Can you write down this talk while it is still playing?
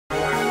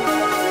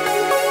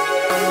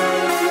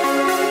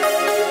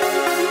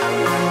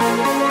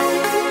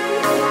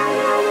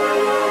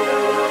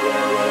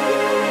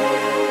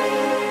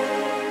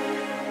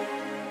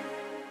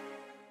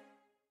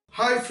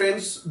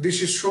friends,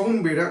 this is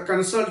Soham Bera,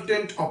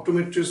 consultant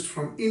optometrist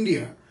from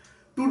India.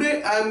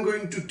 Today I am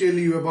going to tell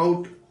you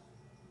about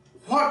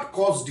what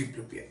causes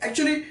diplopia.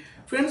 Actually,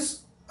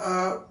 friends,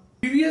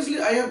 previously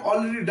I have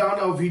already done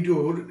a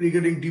video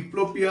regarding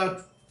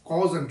diplopia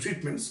cause and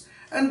treatments,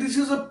 and this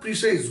is a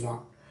precise one.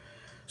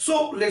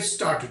 So let's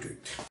start it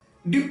with.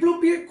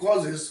 Diplopia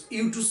causes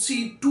you to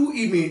see two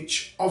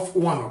images of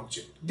one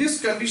object. This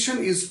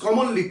condition is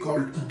commonly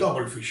called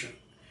double vision.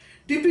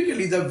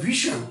 Typically, the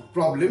vision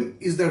problem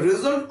is the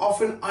result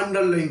of an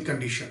underlying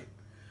condition.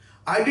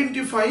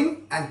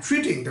 Identifying and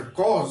treating the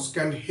cause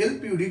can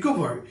help you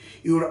recover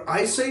your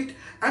eyesight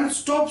and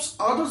stops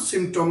other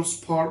symptoms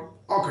from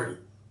occurring.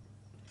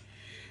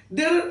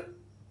 There are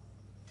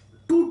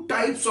two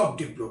types of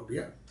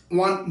diplopia,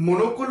 one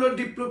monocular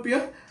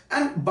diplopia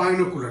and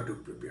binocular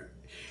diplopia.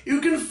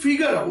 You can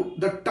figure out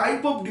the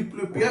type of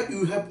diplopia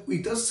you have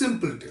with a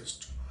simple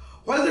test.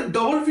 While the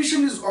double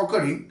vision is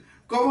occurring,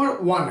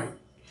 cover one eye.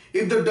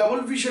 If the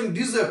double vision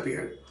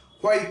disappears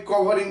while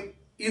covering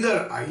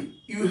either eye,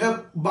 you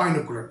have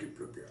binocular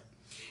diplopia.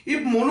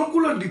 If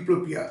monocular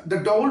diplopia, the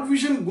double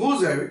vision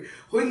goes away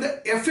when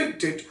the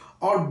affected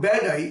or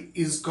bad eye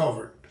is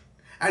covered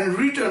and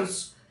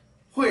returns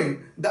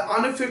when the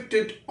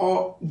unaffected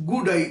or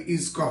good eye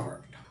is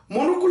covered.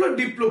 Monocular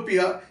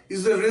diplopia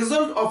is the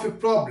result of a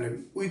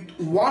problem with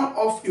one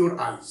of your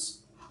eyes,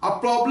 a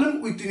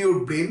problem within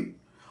your brain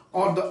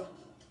or the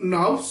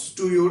nerves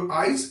to your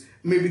eyes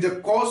may be the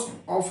cause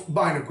of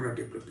binocular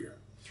diplopia.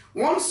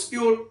 Once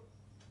your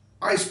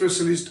eye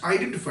specialist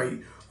identify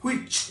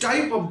which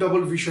type of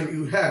double vision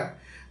you have,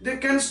 they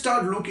can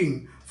start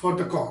looking for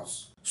the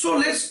cause. So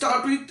let's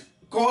start with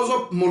cause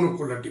of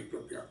monocular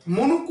diplopia.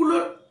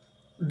 Monocular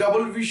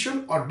double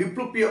vision or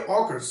diplopia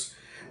occurs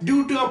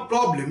due to a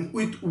problem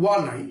with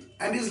one eye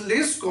and is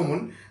less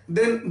common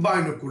than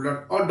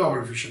binocular or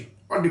double vision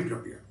or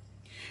diplopia.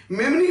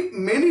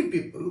 Many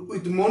people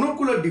with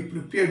monocular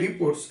diplopia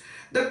reports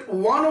that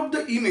one of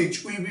the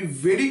image will be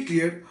very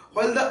clear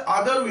while the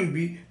other will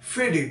be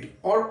faded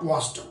or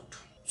washed out.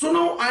 So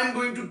now I am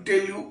going to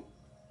tell you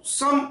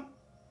some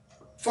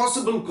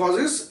possible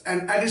causes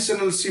and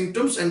additional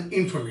symptoms and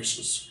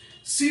informations.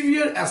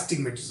 Severe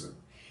astigmatism.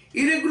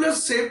 Irregular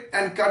shape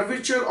and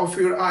curvature of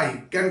your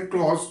eye can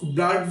cause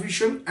blurred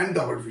vision and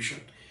double vision.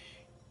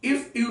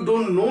 If you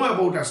don't know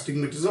about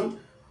astigmatism,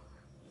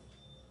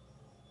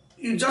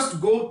 you just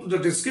go to the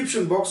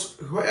description box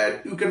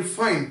where you can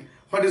find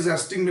what is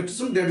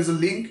astigmatism. There is a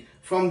link.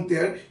 From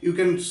there you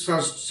can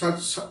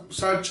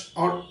search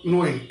or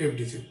knowing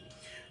everything.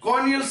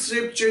 Corneal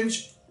shape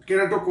change,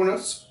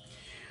 keratoconus.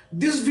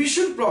 These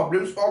vision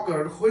problems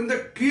occur when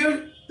the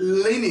clear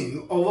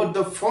lining over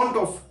the front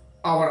of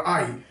our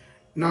eye,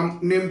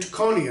 named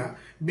cornea,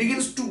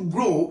 begins to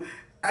grow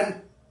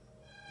and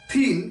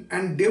thin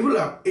and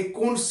develop a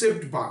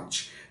cone-shaped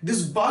bulge.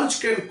 This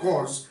bulge can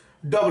cause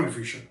double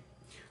vision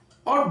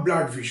or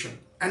blurred vision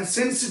and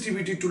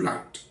sensitivity to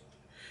light.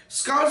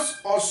 Scars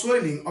or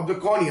swelling of the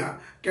cornea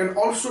can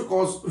also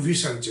cause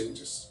vision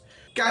changes.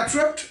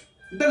 Cataract.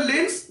 The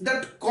lens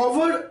that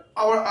cover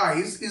our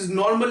eyes is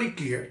normally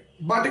clear,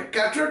 but a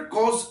cataract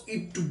causes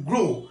it to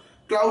grow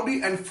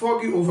cloudy and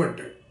foggy over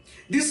time.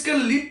 This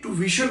can lead to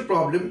vision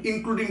problem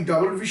including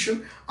double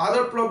vision.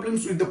 Other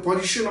problems with the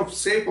position of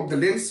shape of the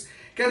lens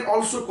can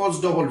also cause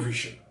double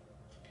vision.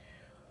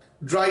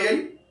 Dry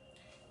eye.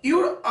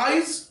 Your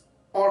eyes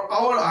or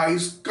our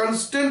eyes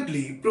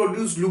constantly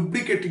produce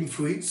lubricating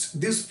fluids.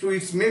 These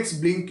fluids makes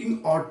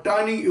blinking or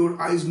turning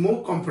your eyes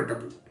more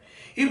comfortable.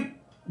 If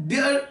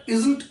there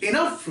isn't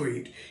enough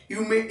fluid,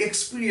 you may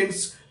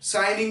experience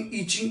shining,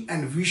 itching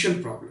and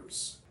vision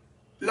problems.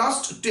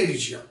 Last,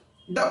 pterygium.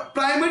 The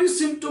primary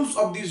symptoms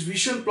of this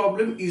vision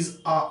problem is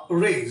a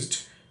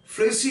raised,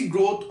 fleshy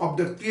growth of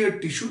the clear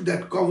tissue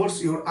that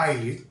covers your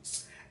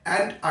eyelids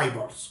and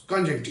eyeballs,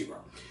 conjunctiva.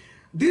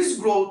 This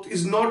growth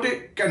is not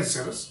a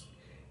cancerous.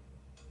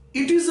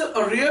 It is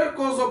a rare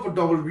cause of a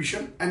double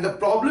vision and the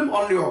problem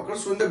only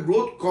occurs when the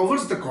growth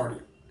covers the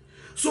cornea.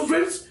 So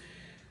friends,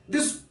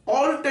 this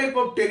all type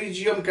of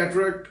pterygium,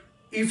 cataract,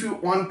 if you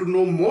want to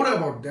know more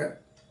about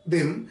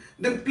them,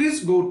 then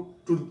please go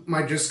to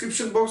my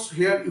description box.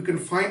 Here you can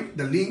find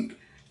the link,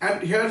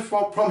 and here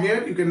from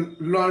here you can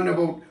learn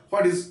about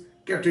what is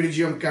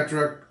pterygium,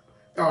 cataract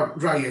or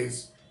dry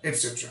eyes,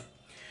 etc.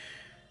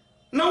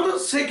 Now the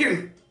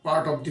second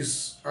part of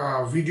this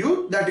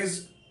video, that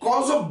is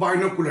cause of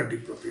binocular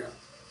diplopia.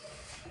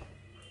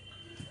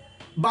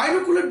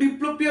 Binocular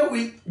diplopia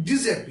will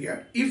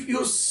disappear if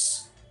you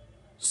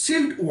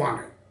shield one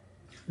eye.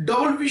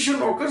 Double vision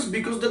occurs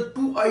because the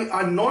two eyes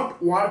are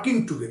not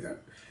working together.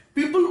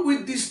 People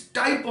with this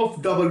type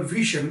of double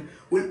vision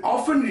will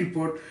often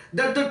report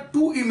that the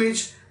two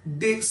images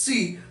they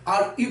see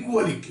are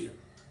equally clear.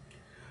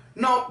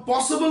 Now,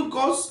 possible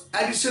cause,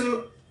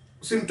 additional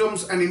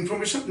symptoms and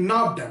information.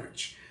 Nerve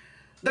damage.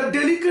 The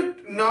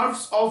delicate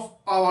nerves of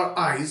our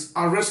eyes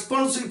are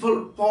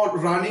responsible for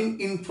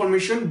running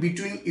information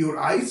between your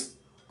eyes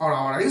or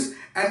our eyes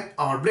and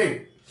our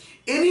brain.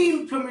 Any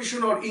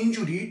inflammation or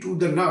injury to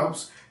the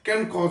nerves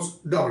can cause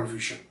double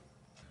vision.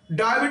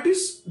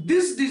 Diabetes,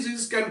 this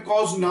disease can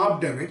cause nerve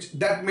damage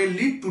that may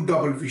lead to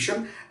double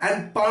vision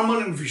and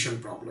permanent vision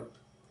problem.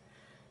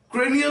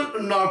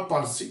 Cranial nerve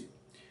palsy.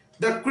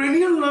 The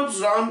cranial nerves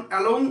run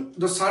along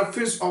the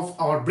surface of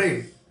our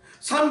brain.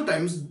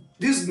 Sometimes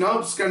these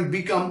nerves can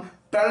become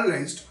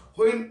paralyzed.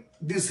 When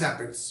this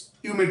happens,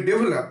 you may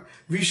develop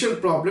vision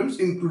problems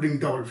including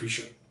double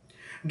vision.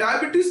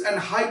 Diabetes and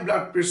high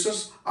blood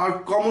pressures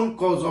are common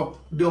cause of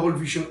double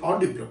vision or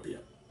diplopia.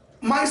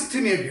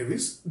 Myasthenia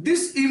gravis.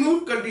 This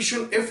immune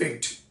condition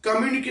affects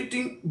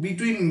communicating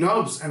between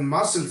nerves and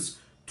muscles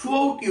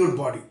throughout your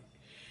body.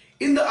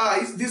 In the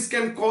eyes, this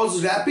can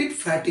cause rapid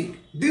fatigue.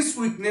 This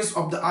weakness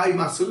of the eye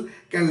muscle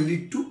can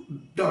lead to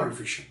double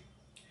vision.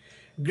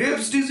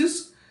 Graves'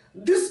 disease.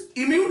 This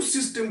immune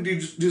system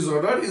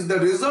disorder is the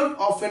result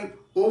of an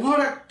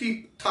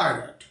overactive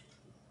thyroid.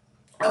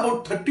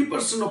 About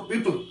 30% of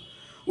people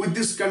with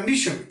this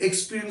condition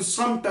experience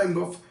some type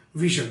of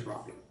vision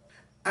problem.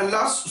 And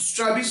last,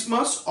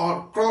 strabismus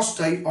or crossed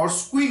eye or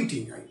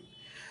squinting eye.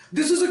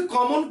 This is a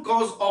common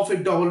cause of a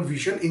double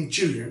vision in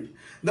children.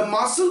 The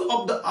muscle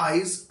of the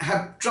eyes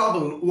have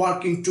trouble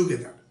working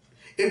together.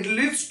 It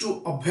leads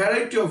to a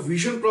variety of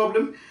vision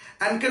problems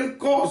and can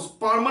cause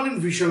permanent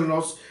vision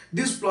loss.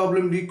 This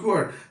problem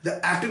requires the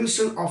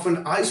attention of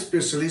an eye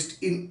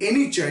specialist in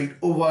any child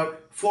over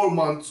 4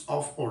 months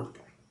of old.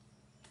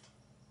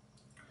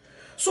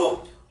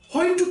 So,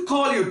 when to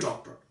call your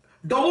doctor?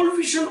 Double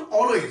vision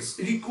always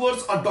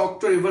requires a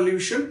doctor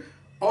evaluation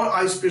or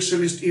eye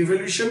specialist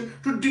evaluation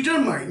to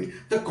determine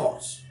the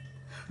cause.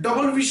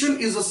 Double vision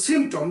is a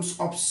symptom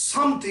of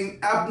something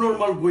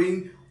abnormal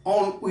going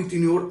on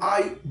within your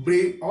eye,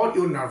 brain or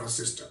your nervous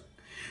system.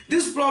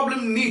 This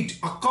problem needs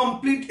a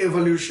complete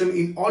evaluation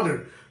in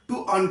order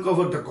to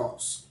uncover the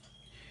cause.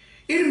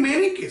 In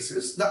many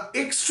cases, the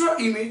extra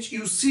image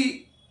you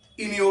see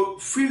in your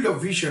field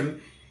of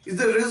vision is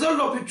the result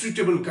of a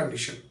treatable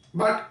condition.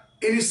 But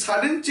any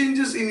sudden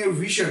changes in your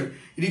vision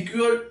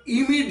require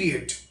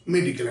immediate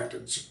medical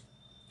attention.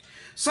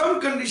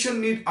 Some conditions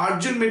need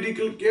urgent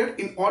medical care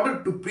in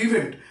order to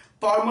prevent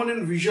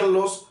permanent vision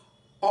loss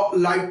or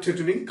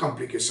life-threatening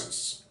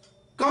complications.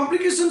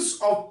 Complications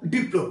of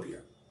diplopia.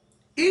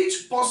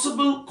 Each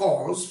possible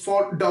cause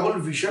for double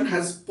vision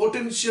has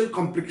potential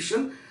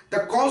complication.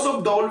 The cause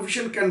of double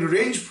vision can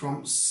range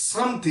from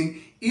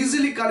something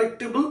easily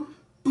correctable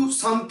to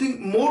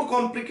something more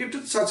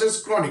complicated such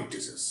as chronic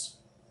disease.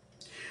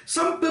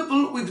 Some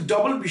people with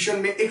double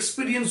vision may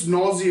experience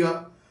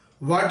nausea,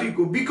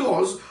 vertigo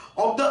because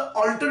of the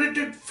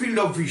altered field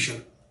of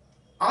vision.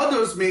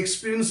 Others may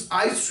experience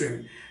eye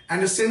strain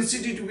and a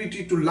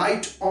sensitivity to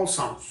light or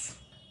sounds.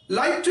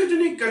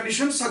 Life-threatening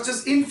conditions such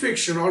as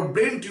infection or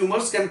brain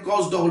tumors can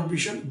cause double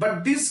vision,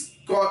 but these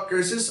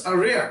cases are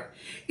rare.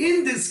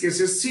 In these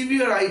cases,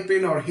 severe eye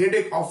pain or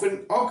headache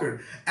often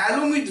occur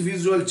along with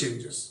visual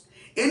changes.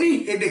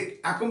 Any headache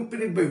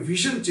accompanied by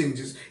vision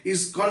changes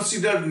is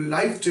considered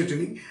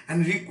life-threatening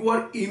and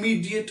require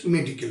immediate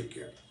medical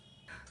care.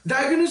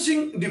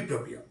 Diagnosing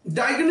diplopia.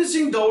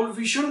 Diagnosing double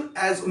vision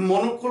as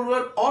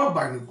monocular or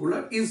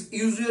binocular is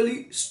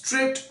usually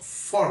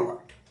straightforward.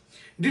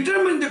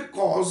 Determining the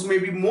cause may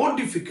be more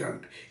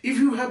difficult if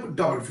you have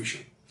double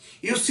vision.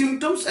 Your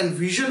symptoms and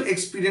vision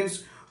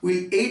experience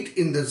will aid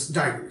in this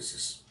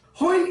diagnosis.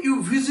 When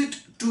you visit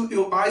to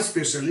your eye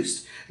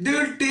specialist, they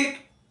will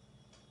take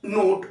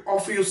note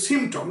of your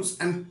symptoms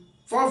and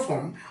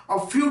perform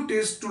a few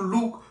tests to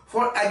look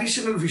for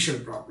additional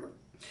vision problem.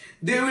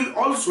 They will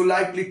also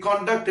likely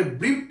conduct a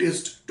brief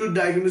test to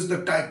diagnose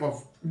the type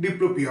of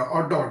diplopia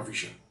or double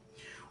vision.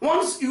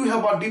 Once you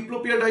have a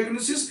diplopia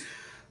diagnosis,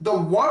 the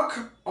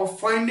work of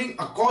finding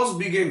a cause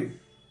begins.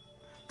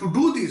 To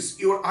do this,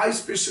 your eye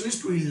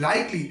specialist will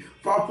likely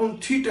perform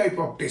 3 types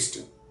of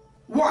testing.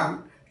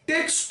 1.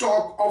 Take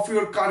stock of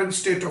your current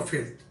state of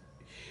health.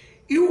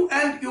 You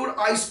and your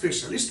eye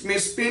specialist may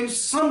spend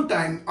some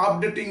time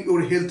updating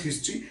your health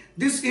history.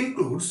 This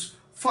includes,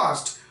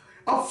 first,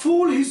 a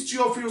full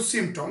history of your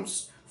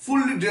symptoms.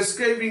 Fully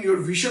describing your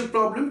vision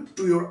problem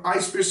to your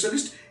eye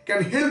specialist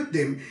can help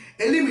them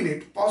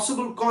eliminate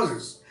possible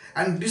causes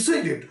and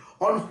decide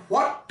on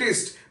what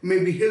test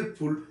may be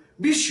helpful.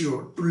 Be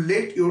sure to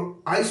let your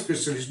eye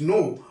specialist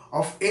know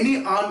of any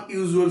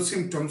unusual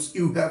symptoms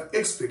you have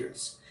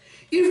experienced,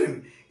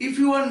 even if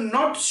you are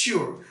not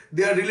sure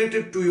they are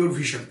related to your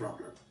vision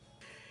problem.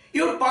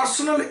 Your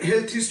personal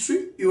health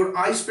history. Your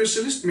eye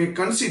specialist may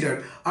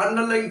consider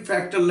underlying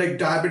factors like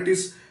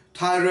diabetes,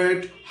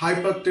 thyroid,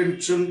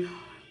 hypertension,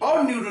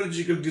 or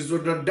neurological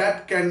disorder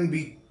that can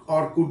be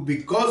or could be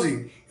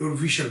causing your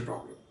vision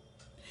problem.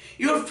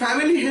 Your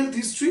family health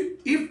history.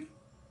 If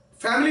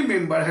family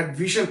member had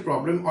vision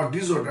problem or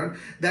disorder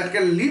that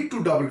can lead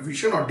to double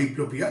vision or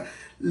diplopia,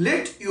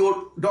 let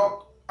your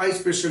eye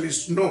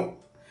specialist know.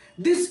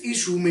 This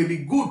issue may be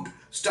good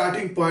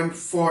starting point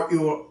for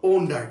your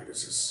own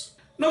diagnosis.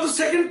 Now the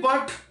second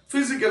part,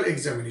 physical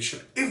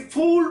examination. A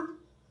full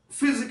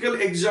physical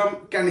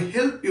exam can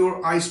help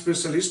your eye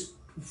specialist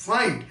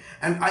find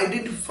and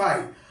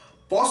identify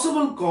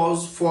possible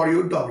cause for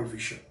your double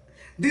vision.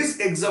 These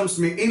exams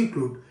may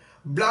include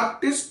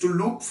blood test to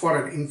look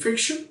for an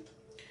infection.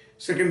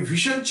 Second,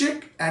 vision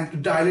check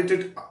and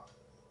dilated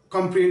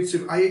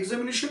comprehensive eye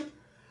examination.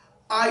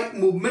 Eye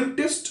movement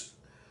test,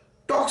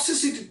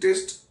 toxicity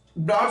test,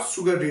 blood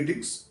sugar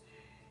readings,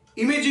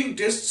 imaging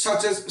tests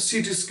such as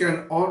CT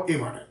scan or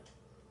MRI.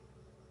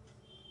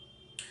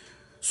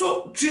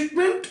 So,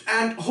 treatment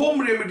and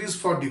home remedies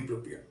for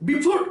diplopia.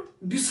 Before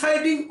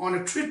deciding on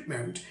a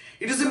treatment,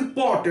 it is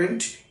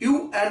important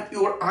you and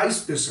your eye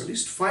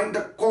specialist find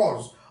the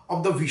cause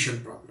of the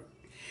vision problem.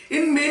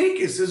 In many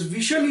cases,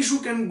 vision issue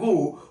can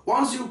go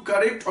once you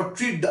correct or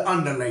treat the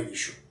underlying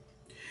issue.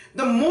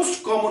 The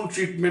most common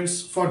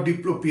treatments for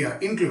diplopia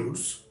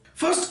includes: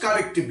 first,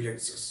 corrective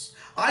lenses.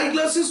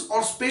 Eyeglasses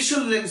or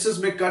special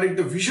lenses may correct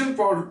the vision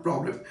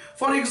problem.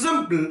 For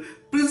example,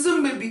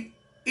 prism may be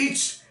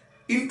etched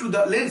into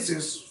the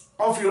lenses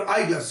of your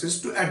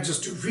eyeglasses to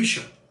adjust your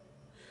vision.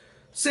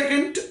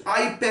 Second,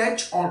 eye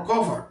patch or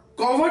cover.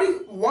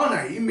 Covering one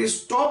eye may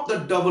stop the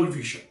double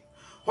vision.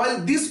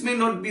 While this may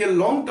not be a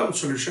long-term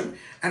solution,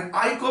 an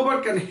eye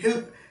cover can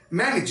help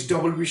manage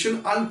double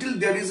vision until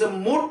there is a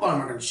more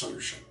permanent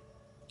solution.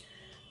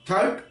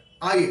 Third,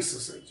 eye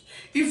exercise.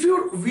 If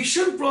your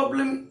vision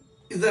problem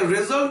is the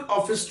result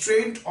of a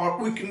strained or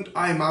weakened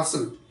eye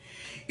muscle,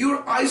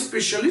 your eye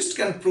specialist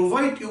can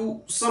provide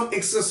you some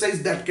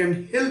exercise that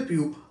can help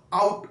you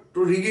out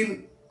to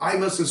regain eye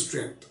muscle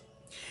strength.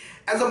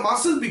 As the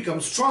muscle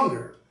becomes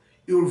stronger,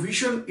 your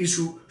vision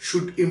issue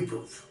should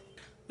improve.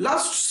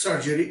 Last,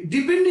 surgery.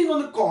 Depending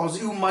on the cause,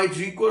 you might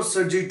require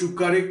surgery to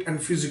correct an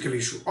physical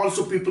issue.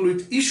 Also, people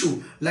with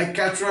issue like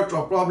cataract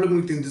or problem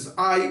within this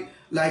eye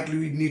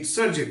likely need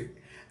surgery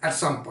at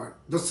some point.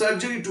 The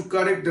surgery to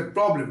correct that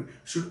problem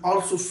should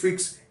also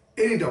fix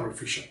any double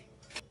vision.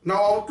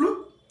 Now,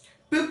 outlook.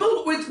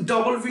 People with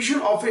double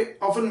vision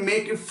often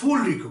make a full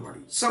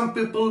recovery. Some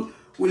people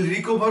will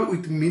recover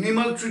with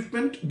minimal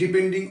treatment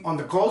depending on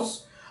the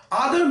cause.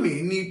 Others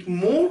may need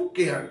more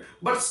care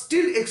but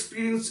still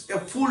experience a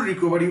full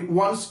recovery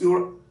once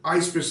your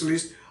eye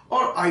specialist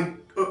or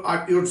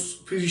your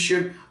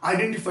physician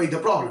identify the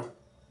problem.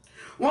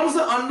 Once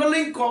the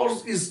underlying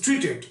cause is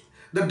treated,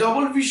 the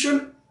double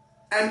vision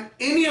and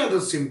any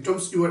other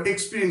symptoms you are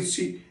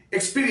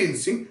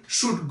experiencing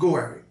should go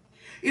away.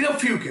 In a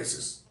few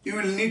cases, you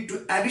will need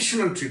to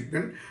additional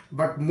treatment,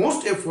 but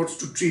most efforts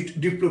to treat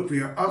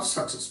diplopia are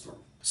successful.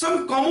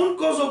 Some common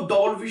cause of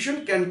double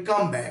vision can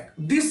come back.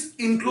 These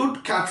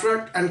include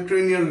cataract and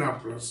cranial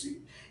nerve palsy.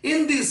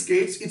 In this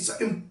case, it's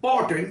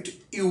important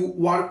you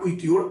work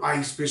with your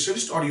eye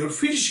specialist or your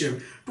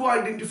physician to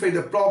identify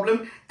the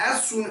problem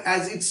as soon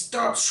as it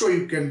starts so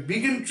you can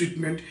begin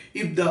treatment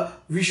if the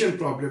vision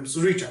problems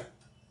return.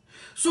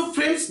 So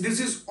friends, this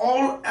is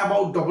all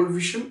about double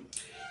vision.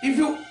 If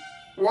you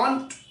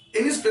want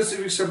any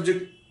specific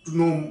subject to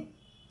know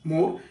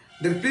more,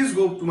 then please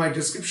go to my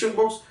description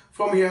box.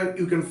 From here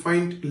you can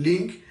find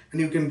link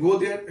and you can go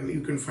there and you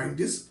can find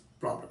these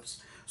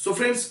problems. So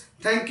friends,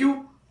 thank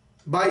you.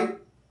 Bye.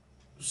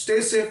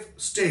 Stay safe,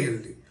 stay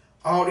healthy.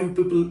 Or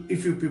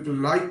if you people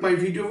like my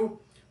video,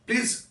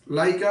 please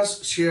like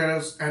us, share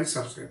us and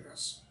subscribe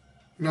us.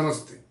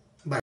 Namaste.